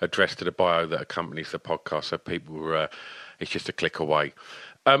address to the bio that accompanies the podcast, so people it's just a click away.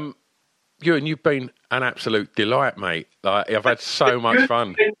 Ewan, you've been an absolute delight, mate. I've had so much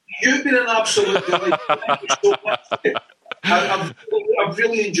fun. You've been an absolute delight. Thank you so much. I've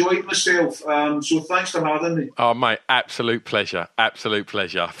really enjoyed myself, so thanks for having me. Oh, mate, absolute pleasure.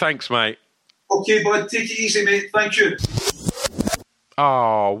 Thanks, mate. Okay, bud, take it easy, mate. Thank you.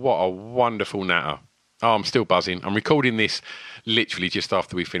 Oh, what a wonderful natter. Oh, I'm still buzzing. I'm recording this literally just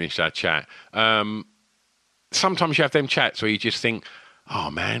after we finished our chat. Sometimes you have them chats where you just think,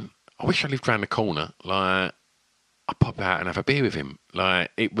 oh, man, I wish I lived round the corner. Like, I'd pop out and have a beer with him. Like,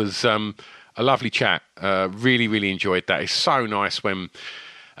 it was a lovely chat. Really, really enjoyed that. It's so nice when,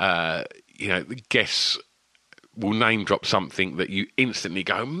 the guests will name drop something that you instantly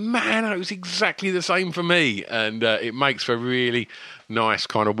go, man, it was exactly the same for me. And it makes for a really nice,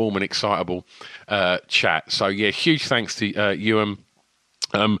 kind of warm and excitable chat. So, yeah, huge thanks to Ewan.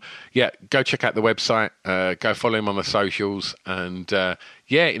 Go check out the website, go follow him on the socials, and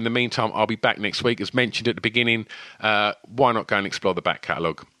in the meantime, I'll be back next week. As mentioned at the beginning, why not go and explore the back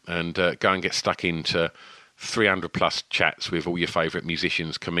catalogue and go and get stuck into 300 plus chats with all your favourite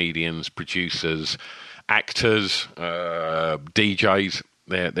musicians, comedians, producers, actors, DJs.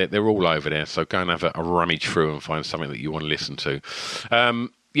 They're all over there, so go and have a rummage through and find something that you want to listen to.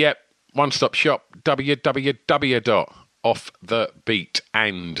 One-stop shop,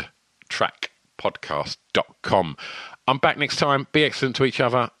 www.offthebeatandtrackpodcast.com. I'm back next time. Be excellent to each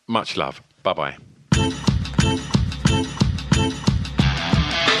other. Much love. Bye-bye.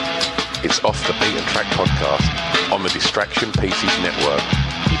 It's Off the Beat and Track podcast on the Distraction Pieces Network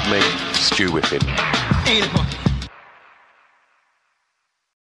with me, Stu Whiffen.